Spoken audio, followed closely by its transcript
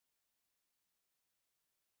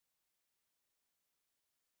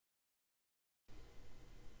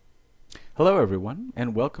Hello everyone,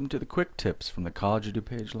 and welcome to the Quick Tips from the College of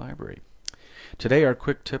DuPage Library. Today our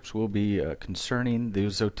quick tips will be concerning the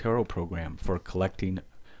Zotero program for collecting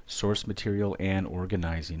source material and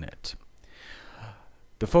organizing it.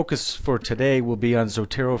 The focus for today will be on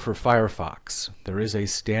Zotero for Firefox. There is a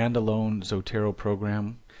standalone Zotero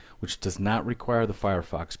program which does not require the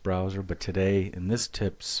Firefox browser, but today in this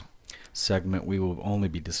tips segment we will only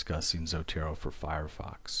be discussing Zotero for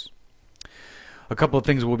Firefox. A couple of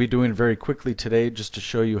things we'll be doing very quickly today just to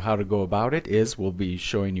show you how to go about it is we'll be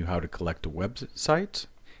showing you how to collect a website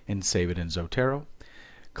and save it in Zotero,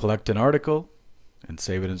 collect an article and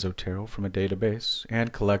save it in Zotero from a database,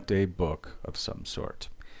 and collect a book of some sort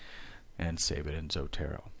and save it in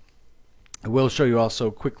Zotero. I will show you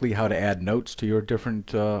also quickly how to add notes to your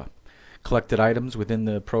different collected items within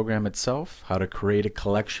the program itself, how to create a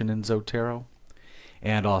collection in Zotero,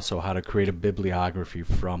 and also how to create a bibliography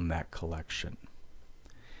from that collection.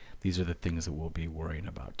 These are the things that we'll be worrying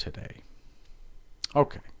about today.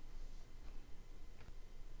 Okay.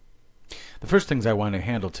 The first things I want to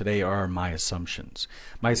handle today are my assumptions.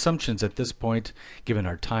 My assumptions at this point, given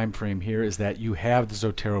our time frame here, is that you have the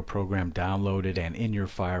Zotero program downloaded and in your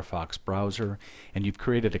Firefox browser, and you've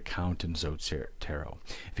created an account in Zotero.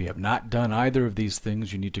 If you have not done either of these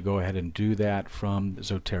things, you need to go ahead and do that from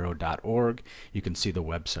zotero.org. You can see the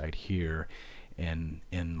website here in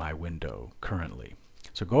my window currently.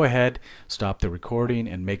 So go ahead, stop the recording,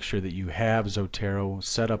 and make sure that you have Zotero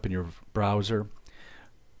set up in your browser.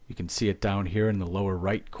 You can see it down here in the lower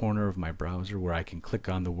right corner of my browser where I can click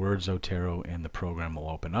on the word Zotero and the program will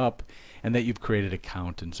open up, and that you've created an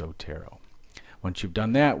account in Zotero. Once you've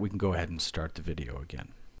done that, we can go ahead and start the video again.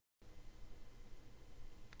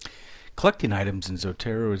 Collecting items in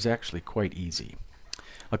Zotero is actually quite easy.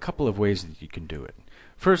 A couple of ways that you can do it.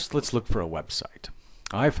 First, let's look for a website.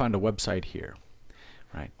 I found a website here.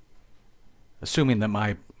 Right. Assuming that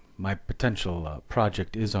my potential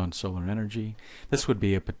project is on solar energy, this would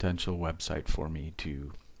be a potential website for me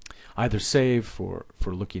to either save for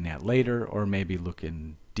looking at later, or maybe look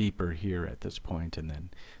in deeper here at this point and then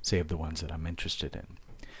save the ones that I'm interested in.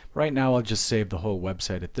 Right now I'll just save the whole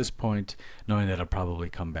website at this point, knowing that I'll probably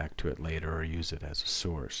come back to it later or use it as a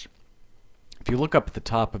source. If you look up at the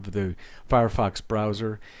top of the Firefox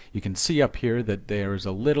browser, you can see up here that there's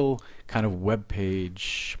a little kind of web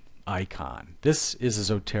page icon. This is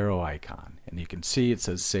a Zotero icon, and you can see it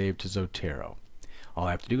says Save to Zotero. All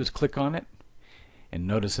I have to do is click on it, and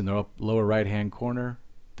notice in the lower right hand corner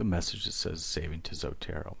the message that says Saving to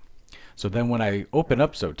Zotero. So then when I open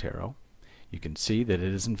up Zotero, you can see that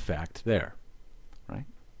it is in fact there. Right?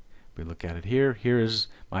 If we look at it here, here is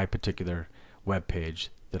my particular web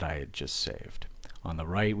page that I had just saved. On the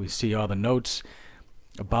right we see all the notes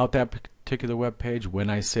about that particular web page, when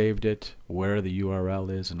I saved it, where the URL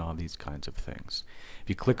is, and all these kinds of things. If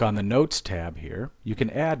you click on the Notes tab here, you can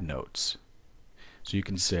add notes. So you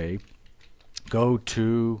can say, go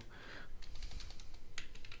to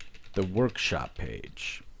the workshop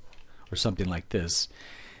page, or something like this.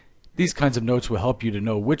 These kinds of notes will help you to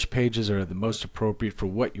know which pages are the most appropriate for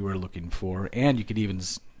what you are looking for, and you could even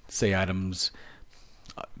say items,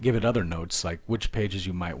 give it other notes like which pages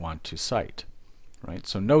you might want to cite. Right?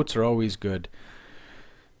 So notes are always good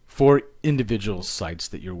for individual sites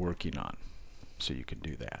that you're working on. So you can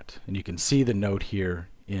do that. And you can see the note here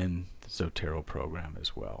in the Zotero program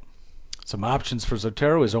as well. Some options for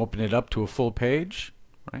Zotero is open it up to a full page.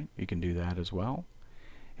 Right? You can do that as well.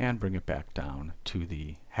 And bring it back down to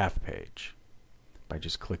the half page by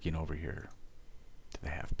just clicking over here to the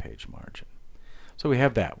half page margin. So we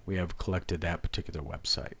have that. We have collected that particular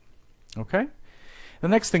website. Okay? The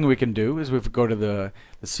next thing we can do is if we go to the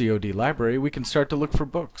C.O.D. library, we can start to look for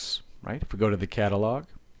books. Right? If we go to the catalog,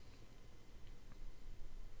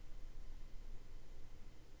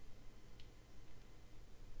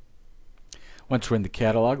 once we're in the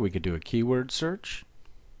catalog, we could do a keyword search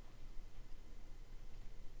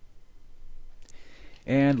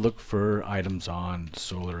and look for items on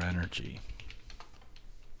solar energy.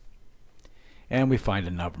 And we find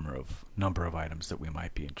a number of items that we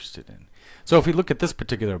might be interested in. So if we look at this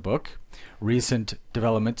particular book, Recent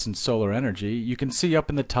Developments in Solar Energy, you can see up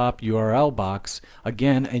in the top URL box,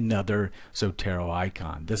 again, another Zotero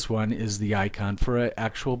icon. This one is the icon for an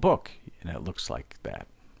actual book, and it looks like that.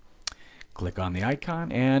 Click on the icon,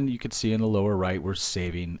 and you can see in the lower right we're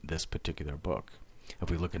saving this particular book. If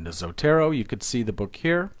we look into Zotero, you could see the book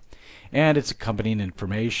here, and its accompanying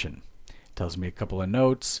information. Tells me a couple of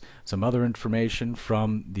notes, some other information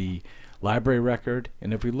from the library record,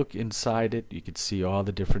 and if we look inside it, you can see all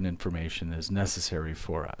the different information that is necessary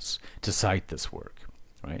for us to cite this work.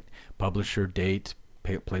 Right? Publisher, date,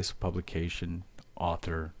 place of publication,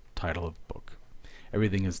 author, title of book.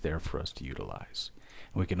 Everything is there for us to utilize.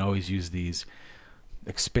 And we can always use these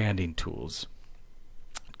expanding tools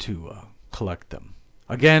to collect them.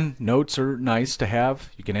 Again, notes are nice to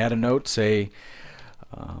have. You can add a note, say,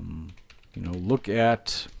 look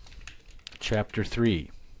at chapter 3,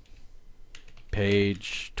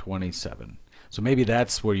 page 27. So maybe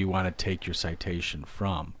that's where you want to take your citation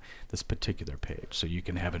from, this particular page. So you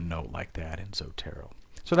can have a note like that in Zotero.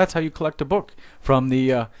 So that's how you collect a book from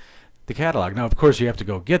the catalog. Now, of course, you have to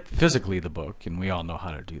go get physically the book, and we all know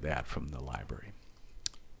how to do that from the library.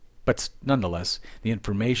 But nonetheless, the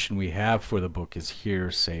information we have for the book is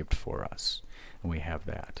here saved for us, and we have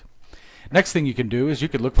that. Next thing you can do is you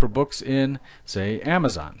could look for books in, say,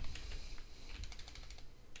 Amazon.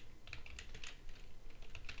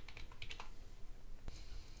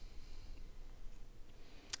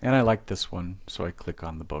 And I like this one, so I click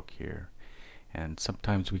on the book here. And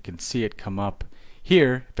sometimes we can see it come up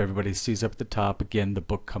here. If everybody sees up at the top, again, the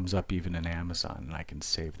book comes up even in Amazon, and I can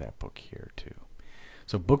save that book here too.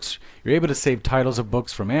 So books, you're able to save titles of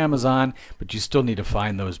books from Amazon, but you still need to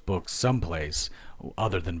find those books someplace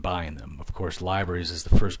other than buying them. Of course, libraries is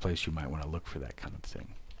the first place you might want to look for that kind of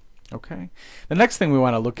thing. Okay. The next thing we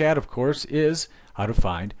want to look at, of course, is how to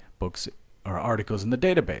find books or articles in the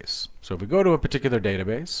database. So if we go to a particular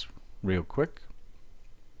database, real quick,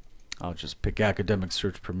 I'll just pick Academic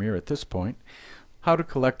Search Premier at this point, how to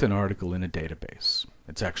collect an article in a database.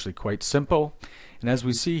 It's actually quite simple, and as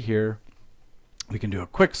we see here, we can do a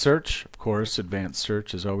quick search. Of course, advanced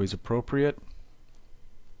search is always appropriate.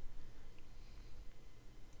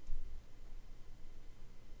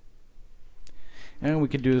 And we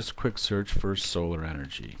can do this quick search for solar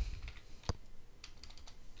energy.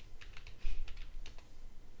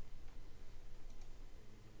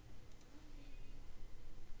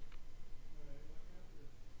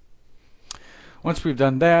 Once we've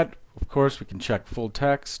done that, of course, we can check full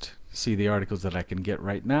text, see the articles that I can get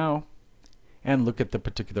right now, and look at the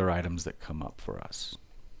particular items that come up for us.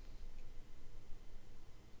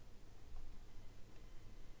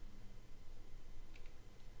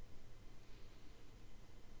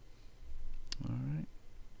 All right.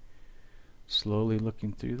 Slowly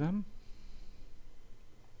looking through them.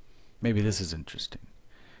 Maybe this is interesting.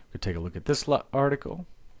 We could take a look at this article,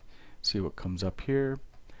 see what comes up here.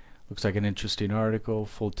 Looks like an interesting article.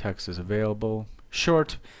 Full text is available.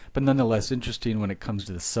 Short, but nonetheless interesting when it comes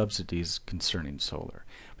to the subsidies concerning solar.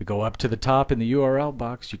 We go up to the top in the URL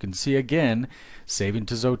box. You can see again, saving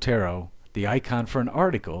to Zotero, the icon for an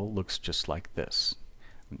article looks just like this.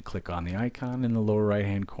 We can click on the icon in the lower right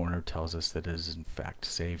hand corner, tells us that it is in fact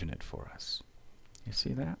saving it for us. You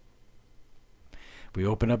see that? If we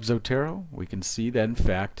open up Zotero, we can see that in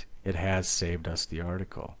fact it has saved us the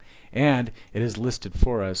article. And it is listed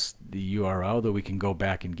for us the URL that we can go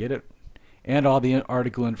back and get it. And all the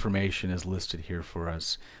article information is listed here for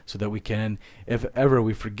us so that we can, if ever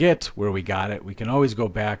we forget where we got it, we can always go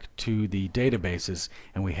back to the databases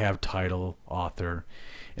and we have title, author,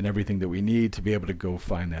 and everything that we need to be able to go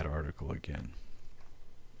find that article again.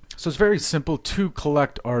 So it's very simple to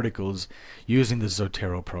collect articles using the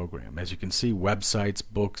Zotero program. As you can see, websites,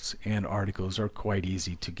 books, and articles are quite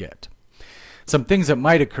easy to get. Some things that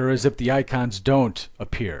might occur is if the icons don't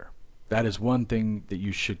appear. That is one thing that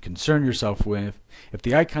you should concern yourself with. If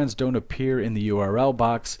the icons don't appear in the URL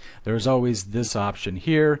box, there's always this option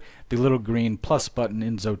here, the little green plus button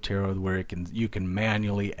in Zotero where you can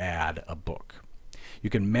manually add a book. You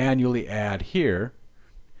can manually add here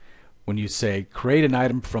when you say create an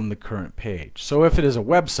item from the current page. So if it is a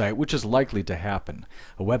website, which is likely to happen,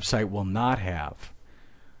 a website will not have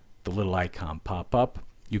the little icon pop up.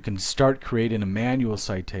 You can start creating a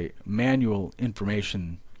manual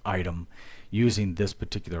information item using this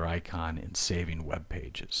particular icon in saving web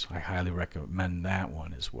pages. I highly recommend that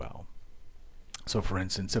one as well. So for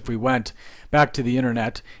instance, if we went back to the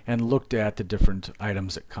internet and looked at the different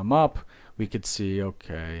items that come up, we could see,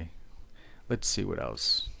 okay, let's see what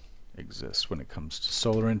else exists when it comes to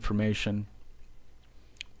solar information.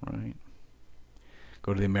 Right.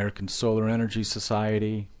 Go to the American Solar Energy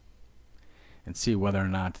Society and see whether or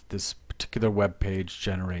not this particular web page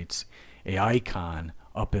generates an icon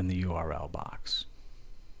up in the URL box.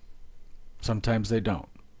 Sometimes they don't.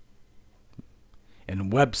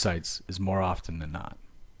 And websites is more often than not.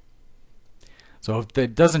 So if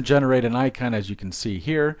it doesn't generate an icon, as you can see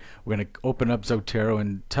here, we're going to open up Zotero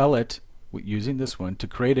and tell it, using this one, to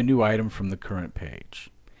create a new item from the current page.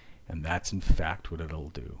 And that's in fact what it'll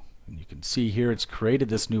do. And you can see here it's created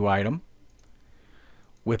this new item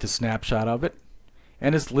with a snapshot of it.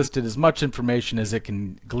 and it's listed as much information as it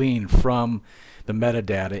can glean from the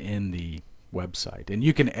metadata in the website. And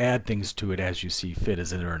you can add things to it as you see fit. Is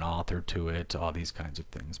there an author to it? All these kinds of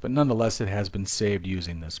things. But nonetheless, it has been saved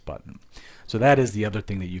using this button. So that is the other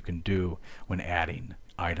thing that you can do when adding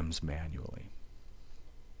items manually.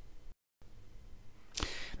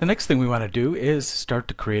 The next thing we want to do is start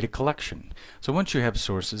to create a collection. So once you have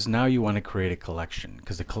sources, now you want to create a collection,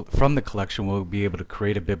 because from the collection we'll be able to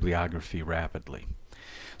create a bibliography rapidly.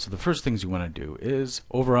 So the first things you want to do is,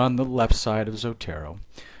 over on the left side of Zotero,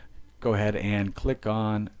 go ahead and click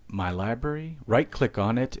on My Library, right click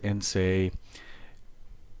on it and say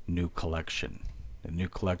New Collection.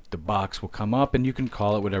 The box will come up and you can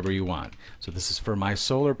call it whatever you want. So this is for my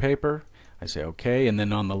solar paper. I say OK, and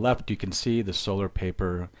then on the left you can see the solar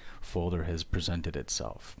paper folder has presented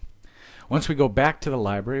itself. Once we go back to the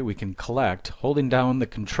library, we can collect, holding down the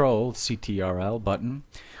Control CTRL button,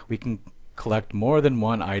 we can collect more than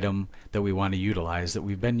one item that we want to utilize that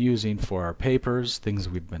we've been using for our papers, things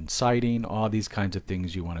we've been citing, all these kinds of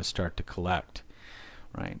things you want to start to collect,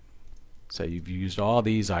 right? So you've used all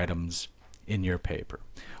these items in your paper.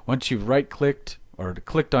 Once you've right-clicked or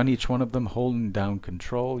clicked on each one of them, holding down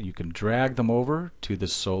Control, you can drag them over to the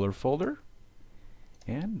solar folder,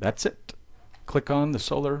 and that's it. Click on the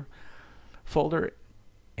solar folder,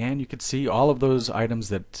 and you can see all of those items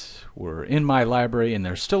that were in my library and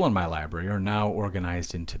they're still in my library are now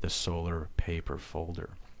organized into the solar paper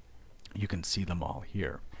folder. You can see them all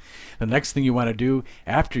here. The next thing you want to do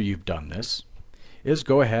after you've done this is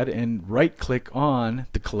go ahead and right-click on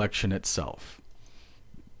the collection itself.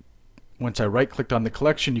 Once I right-clicked on the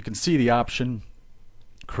collection, you can see the option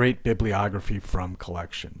Create Bibliography from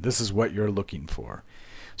Collection. This is what you're looking for.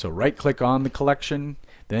 So right-click on the collection,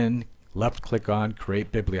 then left-click on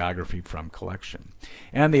Create Bibliography from Collection.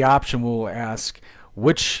 And the option will ask,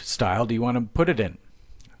 which style do you want to put it in?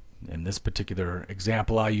 In this particular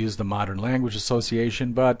example, I use the Modern Language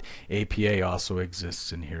Association, but APA also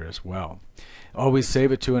exists in here as well. Always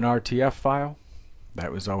save it to an RTF file.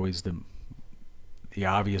 That was always the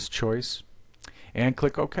obvious choice. And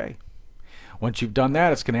click OK. Once you've done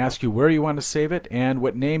that, it's going to ask you where you want to save it and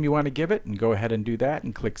what name you want to give it, and go ahead and do that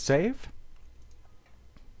and click Save.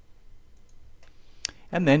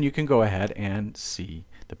 And then you can go ahead and see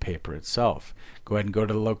the paper itself. Go ahead and go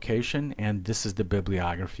to the location, and this is the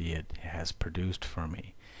bibliography it has produced for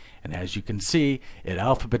me. And as you can see, it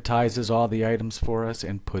alphabetizes all the items for us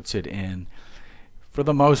and puts it in, for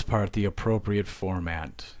the most part, the appropriate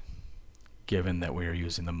format, given that we are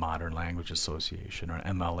using the Modern Language Association or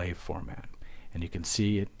MLA format. And you can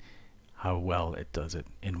see it, how well it does it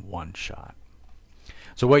in one shot.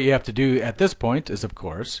 So what you have to do at this point is, of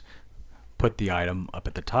course, put the item up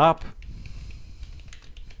at the top,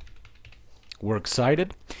 works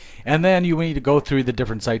cited, and then you need to go through the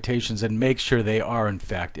different citations and make sure they are in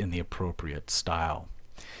fact in the appropriate style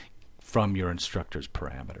from your instructor's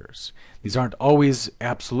parameters. These aren't always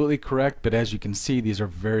absolutely correct, but as you can see, these are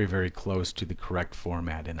very, very close to the correct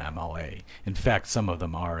format in MLA. In fact, some of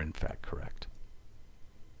them are in fact correct.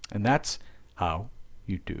 And that's how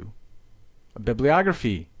you do a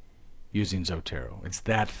bibliography using Zotero. It's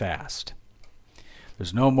that fast.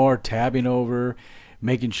 There's no more tabbing over,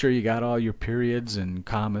 making sure you got all your periods and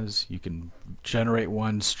commas. You can generate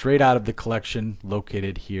one straight out of the collection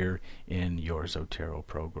located here in your Zotero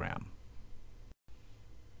program.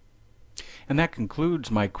 And that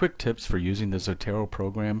concludes my quick tips for using the Zotero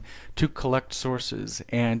program to collect sources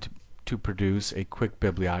and to produce a quick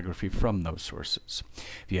bibliography from those sources.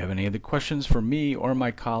 If you have any other questions for me or my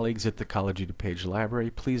colleagues at the College of DuPage Library,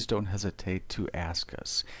 please don't hesitate to ask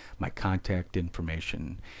us. My contact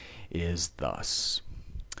information is thus.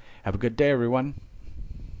 Have a good day, everyone.